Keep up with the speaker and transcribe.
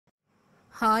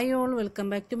Hi all, welcome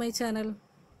back to my channel.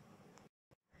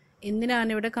 ഇന്ന്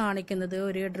ഞാനിവിടെ കാണിക്കുന്നത്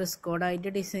ഒരു ഡ്രസ് കോഡായിട്ട്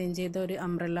ഡിസൈൻ ചെയ്ത ഒരു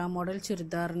അംബ്രല്ല മോഡൽ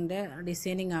ചുരിദാറിൻ്റെ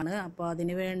ഡിസൈനിങ് ആണ്. അപ്പോൾ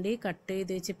അതിന് വേണ്ടി കട്ട്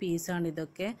ചെയ്ത് വെച്ച പീസാണ്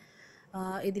ഇതൊക്കെ.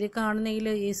 ഇതിൽ കാണുന്ന ഈ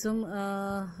ലേസും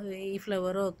ഈ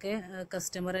ഫ്ലവറും ഒക്കെ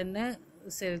കസ്റ്റമർ തന്നെ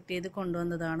സെലക്ട് ചെയ്ത്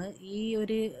കൊണ്ടുവന്നതാണ്. ഈ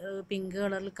ഒരു പിങ്ക്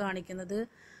കളറിൽ കാണിക്കുന്നത്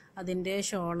അതിൻ്റെ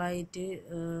ഷോളായിട്ട്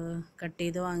കട്ട്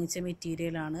ചെയ്ത് വാങ്ങിച്ച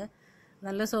മെറ്റീരിയലാണ്.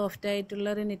 നല്ല സോഫ്റ്റ് ആയിട്ടുള്ള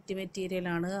ഒരു നെറ്റ്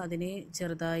മെറ്റീരിയലാണ്. അതിന്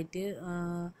ചെറുതായിട്ട്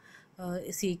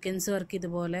സീക്വൻസ് വർക്ക്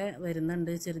ഇതുപോലെ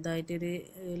വരുന്നുണ്ട്. ചെറുതായിട്ടൊരു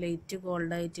ലൈറ്റ്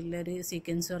ഗോൾഡ് ആയിട്ടുള്ള ഒരു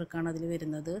സീക്വൻസ് വർക്കാണ് അതിൽ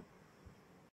വരുന്നത്.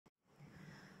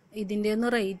 ഇതിൻ്റെ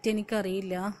ഒന്നും റേറ്റ്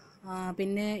എനിക്കറിയില്ല.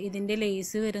 പിന്നെ ഇതിൻ്റെ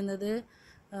ലേസ് വരുന്നത്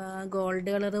ഗോൾഡ്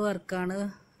കളർ വർക്കാണ്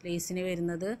ലേസിന്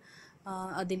വരുന്നത്.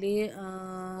 അതിൽ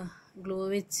ഗ്ലൂ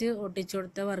വെച്ച് ഒട്ടിച്ചു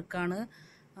കൊടുത്ത വർക്കാണ്.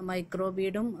 മൈക്രോ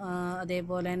ബീഡും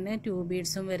അതേപോലെ തന്നെ 2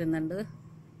 ബീഡ്സും വരുന്നുണ്ട്.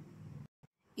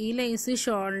 ഈ ലേസ്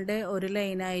ഷോളിൻ്റെ ഒരു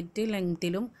ലൈനായിട്ട്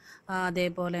ലെങ്ത്തിലും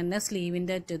അതേപോലെ തന്നെ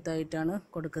സ്ലീവിൻ്റെ അറ്റത്തായിട്ടാണ്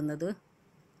കൊടുക്കുന്നത്.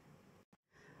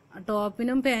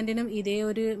 ടോപ്പിനും പാൻറ്റിനും ഇതേ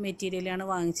ഒരു മെറ്റീരിയലാണ്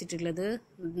വാങ്ങിച്ചിട്ടുള്ളത്.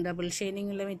 ഡബിൾ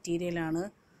ഷൈനിങ് ഉള്ള മെറ്റീരിയലാണ്.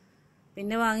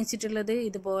 പിന്നെ വാങ്ങിച്ചിട്ടുള്ളത്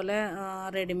ഇതുപോലെ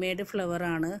റെഡിമെയ്ഡ്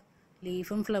ഫ്ലവറാണ്.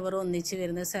 ലീഫും ഫ്ലവറും ഒന്നിച്ച്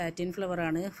വരുന്ന സാറ്റിൻ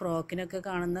ഫ്ലവറാണ്. ഫ്രോക്കിനൊക്കെ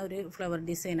കാണുന്ന ഒരു ഫ്ലവർ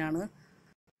ഡിസൈനാണ്.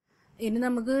 ഇനി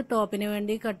നമുക്ക് ടോപ്പിന്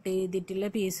വേണ്ടി കട്ട് ചെയ്തിട്ടുള്ള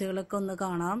പീസുകളൊക്കെ ഒന്ന്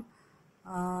കാണാം.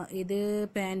 ഇത്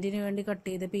പാൻറ്റിന് വേണ്ടി കട്ട്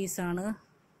ചെയ്ത പീസാണ്.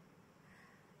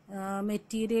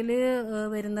 മെറ്റീരിയൽ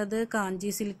വരുന്നത് കാഞ്ചി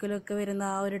സിൽക്കിലൊക്കെ വരുന്ന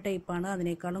ആ ഒരു ടൈപ്പാണ്.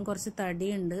 അതിനേക്കാളും കുറച്ച്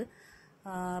തടിയുണ്ട്.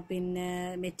 പിന്നെ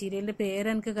മെറ്റീരിയലിൻ്റെ പേര്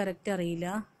എനിക്ക് കറക്റ്റ്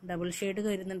അറിയില്ല. ഡബിൾ ഷെയ്ഡ്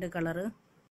വരുന്നുണ്ട് കളറ്.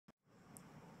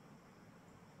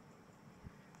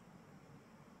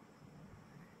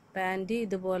 പാൻറ്റ്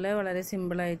ഇതുപോലെ വളരെ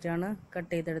സിമ്പിളായിട്ടാണ്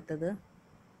കട്ട് ചെയ്തെടുത്തത്.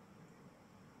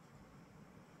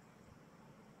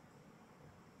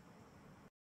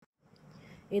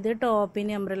 ഇത്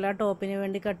ടോപ്പിന് അംബ്രല്ല ടോപ്പിന്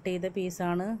വേണ്ടി കട്ട് ചെയ്ത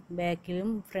പീസാണ്. ബാക്കിലും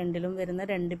ഫ്രണ്ടിലും വരുന്ന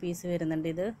 2 പീസ് വരുന്നുണ്ട്.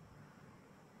 ഇത്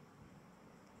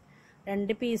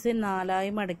 2 പീസ്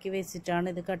 4ആയി മടക്കി വെച്ചിട്ടാണ്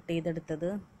ഇത് കട്ട് ചെയ്തെടുത്തത്.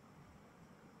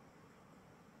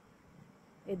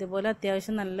 ഇതുപോലെ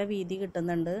അത്യാവശ്യം നല്ല വീതി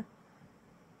കിട്ടുന്നുണ്ട്.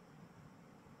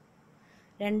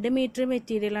 2 മീറ്റർ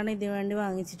മെറ്റീരിയലാണ് ഇതിനു വേണ്ടി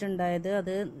വാങ്ങിച്ചിട്ടുണ്ടായത്.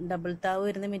 അത് ഡബിൾ താവ്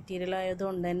വരുന്ന മെറ്റീരിയൽ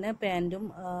ആയതുകൊണ്ട് തന്നെ പാൻറ്റും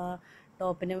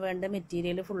ടോപ്പിനും വേണ്ട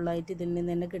മെറ്റീരിയൽ ഫുള്ളായിട്ട് ഇതിൽ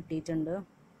നിന്ന് തന്നെ കിട്ടിയിട്ടുണ്ട്.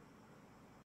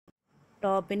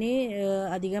 ടോപ്പിന്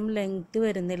അധികം ലെങ്ത്ത്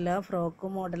വരുന്നില്ല. ഫ്രോക്ക്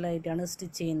മോഡലായിട്ടാണ്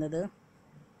സ്റ്റിച്ച് ചെയ്യുന്നത്.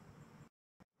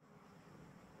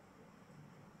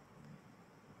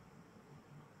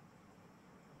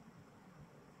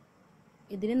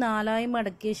 ഇതിന് 4ആയി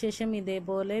മടക്കിയ ശേഷം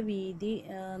ഇതേപോലെ വീതി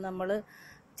നമ്മൾ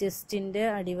ചെസ്റ്റിൻ്റെ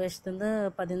അടിവശത്തുനിന്ന്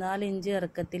 14 ഇഞ്ച്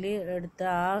ഇറക്കത്തിൽ എടുത്ത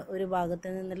ആ ഒരു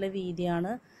ഭാഗത്ത് നിന്നുള്ള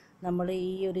വീതിയാണ് നമ്മൾ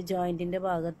ഈ ഒരു ജോയിൻറ്റിൻ്റെ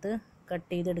ഭാഗത്ത്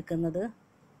കട്ട് ചെയ്തെടുക്കുന്നത്.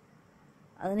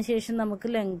 അതിനുശേഷം നമുക്ക്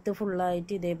ലെങ്ത്ത്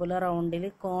ഫുള്ളായിട്ട് ഇതേപോലെ റൗണ്ടിൽ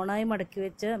കോണായി മടക്കി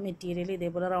വെച്ച മെറ്റീരിയൽ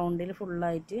ഇതേപോലെ റൗണ്ടിൽ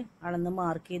ഫുള്ളായിട്ട് അളന്ന്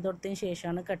മാർക്ക് ചെയ്ത് കൊടുത്തതിന്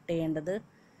ശേഷമാണ് കട്ട് ചെയ്യേണ്ടത്.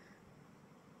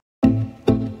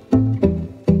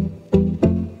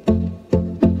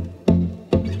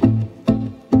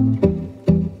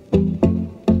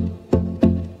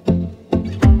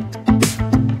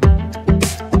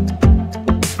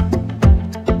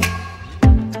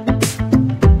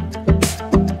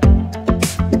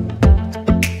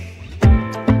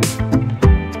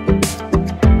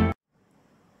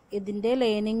 ഇതിൻ്റെ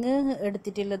ലൈനിങ്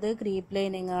എടുത്തിട്ടുള്ളത് ക്രീപ്പ്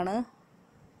ലൈനിങ് ആണ്.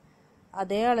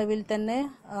 അതേ അളവിൽ തന്നെ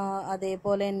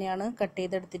അതേപോലെ തന്നെയാണ് കട്ട്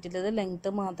ചെയ്തെടുത്തിട്ടുള്ളത്. ലെങ്ത്ത്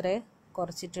മാത്രമേ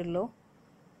കുറച്ചിട്ടുള്ളൂ.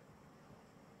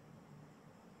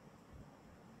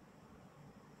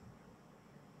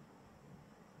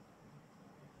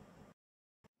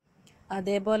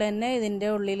 അതേപോലെ തന്നെ ഇതിൻ്റെ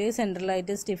ഉള്ളിൽ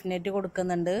സെൻട്രലായിട്ട് സ്റ്റിഫ്നെറ്റ്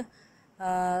കൊടുക്കുന്നുണ്ട്.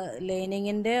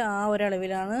 ലൈനിങ്ങിൻ്റെ ആ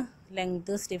ഒരളവിലാണ്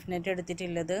ലെങ്ത്ത് സ്റ്റിഫ്നെറ്റ്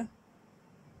എടുത്തിട്ടുള്ളത്.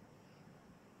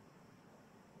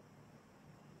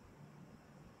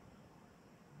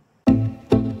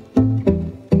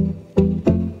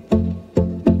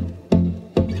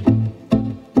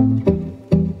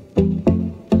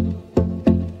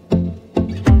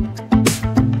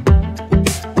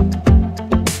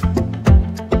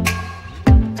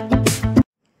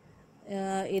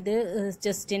 ഇത്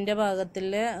ചെസ്റ്റിൻ്റെ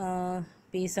ഭാഗത്തിലെ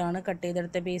പീസാണ്, കട്ട്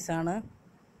ചെയ്തെടുത്ത പീസാണ്.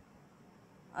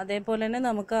 അതേപോലെ തന്നെ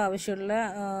നമുക്ക് ആവശ്യമുള്ള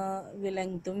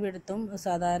ലെങ്ത്തും വിഡ്ത്തും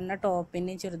സാധാരണ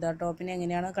ടോപ്പിന് ചുരിദാർ ടോപ്പിന്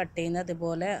എങ്ങനെയാണ് കട്ട് ചെയ്യുന്നത്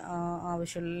അതുപോലെ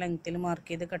ആവശ്യമുള്ള ലെങ്ത്തിൽ മാർക്ക്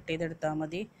ചെയ്ത് കട്ട് ചെയ്തെടുത്താൽ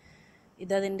മതി.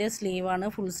 ഇതതിൻ്റെ സ്ലീവാണ്.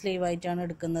 ഫുൾ സ്ലീവായിട്ടാണ്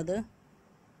എടുക്കുന്നത്.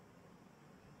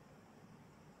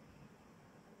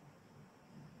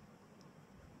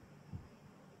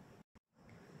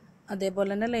 അതേപോലെ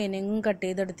തന്നെ ലൈനിങ്ങും കട്ട്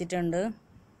ചെയ്തെടുത്തിട്ടുണ്ട്.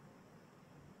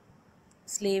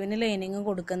 സ്ലീവിന് ലൈനിങ്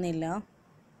കൊടുക്കുന്നില്ല.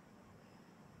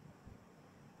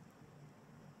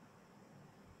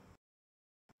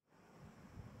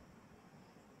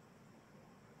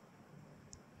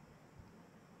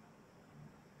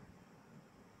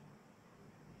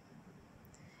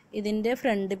 ഇതിൻ്റെ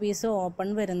ഫ്രണ്ട് പീസ് ഓപ്പൺ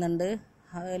വരുന്നുണ്ട്,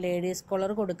 ലേഡീസ്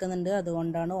കോളർ കൊടുക്കുന്നുണ്ട്,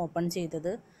 അതുകൊണ്ടാണ് ഓപ്പൺ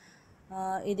ചെയ്തത്.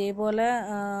 ഇതേപോലെ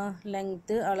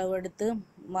ലെങ്ത്ത് അളവെടുത്ത്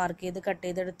മാർക്ക് ചെയ്ത് കട്ട്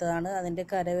ചെയ്തെടുത്തതാണ്. അതിൻ്റെ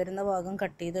കര വരുന്ന ഭാഗം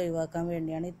കട്ട് ചെയ്ത് ഒഴിവാക്കാൻ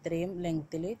വേണ്ടിയാണ് ഇത്രയും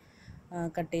ലെങ്ത്തിൽ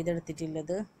കട്ട്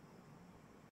ചെയ്തെടുത്തിട്ടുള്ളത്.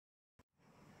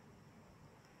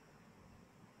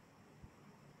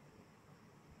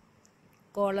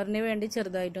 കോളറിന് വേണ്ടി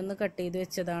ചെറുതായിട്ടൊന്ന് കട്ട് ചെയ്ത്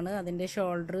വെച്ചതാണ്. അതിൻ്റെ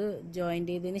ഷോൾഡർ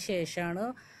ജോയിൻ്റ് ചെയ്തതിന് ശേഷമാണ്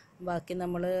ബാക്കി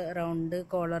നമ്മൾ റൗണ്ട്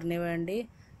കോളറിന് വേണ്ടി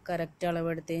കറക്റ്റ്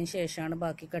അളവെടുത്തതിന് ശേഷമാണ്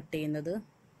ബാക്കി കട്ട് ചെയ്യുന്നത്.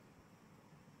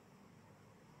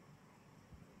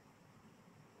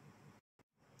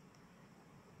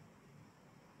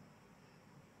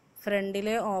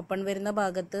 ഫ്രണ്ടിലെ ഓപ്പൺ വരുന്ന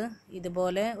ഭാഗത്ത്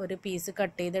ഇതുപോലെ ഒരു പീസ്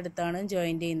കട്ട് ചെയ്തെടുത്താണ്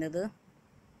ജോയിൻ്റ് ചെയ്യുന്നത്.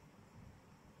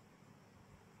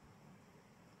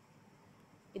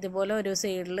 ഇതുപോലെ ഒരു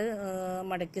സൈഡിൽ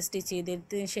മടക്കി സ്റ്റിച്ച്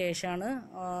ചെയ്തതിന് ശേഷമാണ്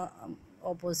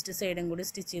ഓപ്പോസിറ്റ് സൈഡും കൂടി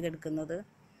സ്റ്റിച്ച് ചെയ്തെടുക്കുന്നത്.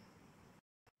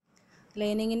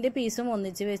 ലൈനിങ്ങിൻ്റെ പീസും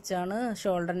ഒന്നിച്ച് വെച്ചാണ്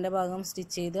ഷോൾഡറിൻ്റെ ഭാഗം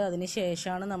സ്റ്റിച്ച് ചെയ്ത് അതിന്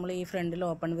ശേഷമാണ് നമ്മൾ ഈ ഫ്രണ്ടിൽ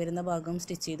ഓപ്പൺ വരുന്ന ഭാഗം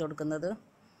സ്റ്റിച്ച് ചെയ്ത് കൊടുക്കുന്നത്.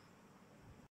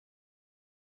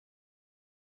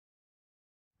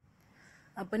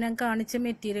 അപ്പോൾ ഞാൻ കാണിച്ച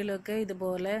മെറ്റീരിയലൊക്കെ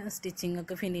ഇതുപോലെ സ്റ്റിച്ചിങ്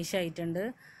ഒക്കെ ഫിനിഷ് ആയിട്ടുണ്ട്.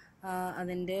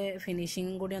 അതിൻ്റെ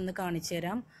ഫിനിഷിങ് കൂടി ഒന്ന് കാണിച്ചു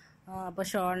തരാം. അപ്പോൾ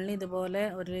ഷോളിന് ഇതുപോലെ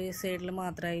ഒരു സൈഡിൽ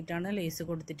മാത്രമായിട്ടാണ് ലേസ്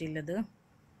കൊടുത്തിട്ടുള്ളത്.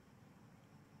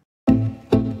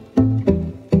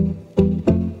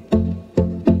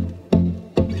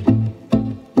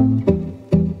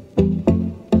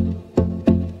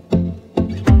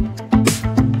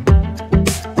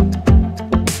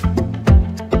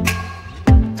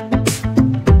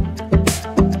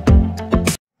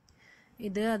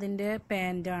 ഇത് അതിൻ്റെ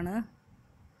പാൻറ്റാണ്.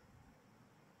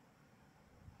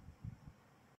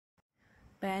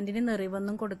 പാൻറ്റിന്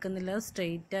നിറവൊന്നും കൊടുക്കുന്നില്ല,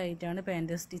 സ്ട്രെയിറ്റ് ആയിട്ടാണ്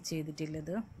പാൻറ്റ് സ്റ്റിച്ച്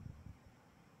ചെയ്തിട്ടുള്ളത്.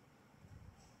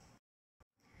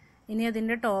 ഇനി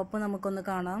അതിൻ്റെ ടോപ്പ് നമുക്കൊന്ന്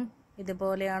കാണാം.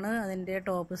 ഇതുപോലെയാണ് അതിൻ്റെ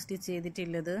ടോപ്പ് സ്റ്റിച്ച്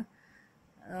ചെയ്തിട്ടുള്ളത്.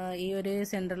 ഈ ഒരു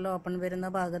സെൻറ്ററിൽ ഓപ്പൺ വരുന്ന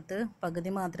ഭാഗത്ത്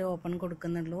പകുതി മാത്രമേ ഓപ്പൺ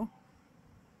കൊടുക്കുന്നുള്ളൂ.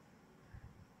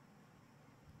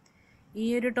 ഈ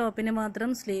ഒരു ടോപ്പിന് മാത്രം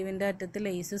സ്ലീവിൻ്റെ അറ്റത്ത്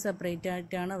ലേസ് സെപ്പറേറ്റ്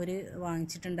ആയിട്ടാണ് അവർ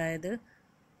വാങ്ങിച്ചിട്ടുണ്ടായത്.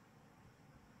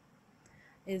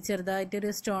 ഇത് ചെറുതായിട്ടൊരു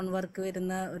സ്റ്റോൺ വർക്ക്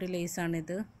വരുന്ന ഒരു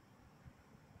ലേസാണിത്.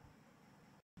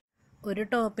 ഒരു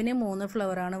ടോപ്പിന് 3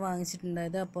 ഫ്ലവറാണ്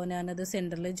വാങ്ങിച്ചിട്ടുണ്ടായത്. അപ്പോൾ ഞാനത്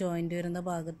സെൻറ്ററിൽ ജോയിൻ്റ് വരുന്ന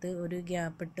ഭാഗത്ത് ഒരു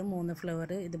ഗ്യാപ്പ് ഇട്ട് 3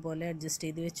 ഫ്ലവർ ഇതുപോലെ അഡ്ജസ്റ്റ്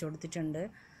ചെയ്ത് വെച്ച് കൊടുത്തിട്ടുണ്ട്.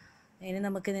 ഇനി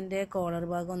നമുക്കിതിൻ്റെ കോളർ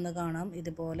ഭാഗം ഒന്ന് കാണാം.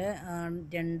 ഇതുപോലെ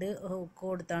 2 ഹുക്ക്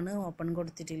കൊടുത്താണ് ഓപ്പൺ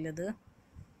കൊടുത്തിട്ടുള്ളത്.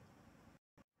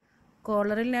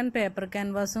 കോളറിൽ ഞാൻ പേപ്പർ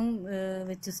ക്യാൻവാസും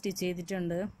വെച്ച് സ്റ്റിച്ച്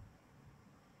ചെയ്തിട്ടുണ്ട്.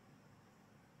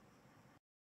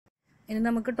 ഇനി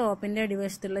നമുക്ക് ടോപ്പിൻ്റെ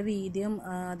അടിവശത്തുള്ള വീതിയും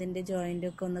അതിൻ്റെ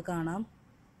ജോയിൻ്റൊക്കെ ഒന്ന് കാണാം.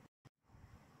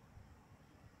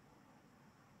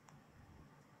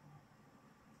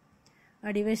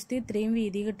 അടിവശത്ത് ഇത്രയും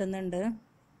വീതി കിട്ടുന്നുണ്ട്.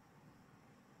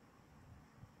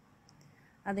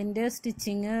 അതിൻ്റെ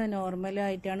സ്റ്റിച്ചിങ്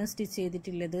നോർമലായിട്ടാണ് സ്റ്റിച്ച്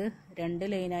ചെയ്തിട്ടുള്ളത്. 2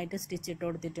 ലൈനായിട്ട് സ്റ്റിച്ച് ഇട്ട്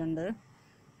കൊടുത്തിട്ടുണ്ട്.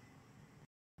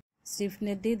 സ്റ്റിഫ്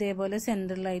നെറ്റ് ഇതേപോലെ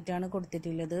സെൻറ്ററിലായിട്ടാണ്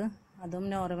കൊടുത്തിട്ടുള്ളത്. അതും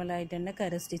നോർമലായിട്ട് തന്നെ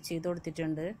കര സ്റ്റിച്ച് ചെയ്ത്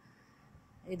കൊടുത്തിട്ടുണ്ട്.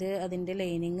 ഇത് അതിൻ്റെ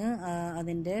ലൈനിങ്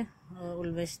അതിൻ്റെ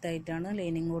ഉൾവശത്തായിട്ടാണ്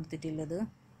ലൈനിങ് കൊടുത്തിട്ടുള്ളത്.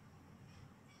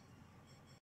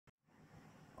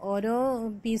 ഓരോ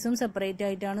പീസും സെപ്പറേറ്റ്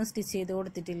ആയിട്ടാണ് സ്റ്റിച്ച് ചെയ്ത്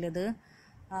കൊടുത്തിട്ടുള്ളത്.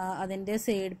 അതിൻ്റെ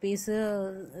സൈഡ് പീസ്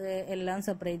എല്ലാം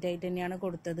സെപ്പറേറ്റ് ആയിട്ട് തന്നെയാണ്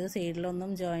കൊടുത്തത്.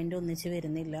 സൈഡിലൊന്നും ജോയിൻ്റ് ഒന്നിച്ച്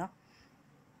വരുന്നില്ല.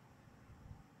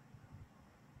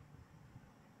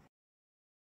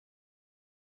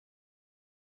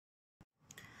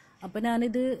 അപ്പോൾ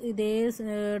ഞാനിത് ഇതേ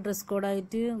ഡ്രസ്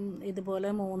കോഡായിട്ട് ഇതുപോലെ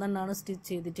 3 എണ്ണമാണ് സ്റ്റിച്ച്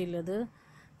ചെയ്തിട്ടുള്ളത്.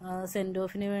 സെൻഡ്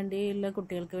ഓഫിന് വേണ്ടിയുള്ള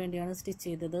കുട്ടികൾക്ക് വേണ്ടിയാണ് സ്റ്റിച്ച്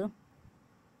ചെയ്തത്.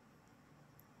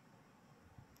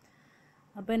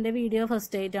 അപ്പോൾ എൻ്റെ വീഡിയോ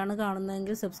ഫസ്റ്റ് ആയിട്ടാണ്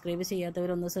കാണുന്നതെങ്കിൽ സബ്സ്ക്രൈബ്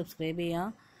ചെയ്യാത്തവരൊന്ന് സബ്സ്ക്രൈബ്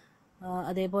ചെയ്യുക.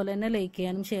 അതേപോലെ തന്നെ ലൈക്ക്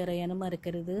ചെയ്യാനും ഷെയർ ചെയ്യാനും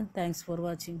മറക്കരുത്. Thanks for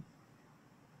watching.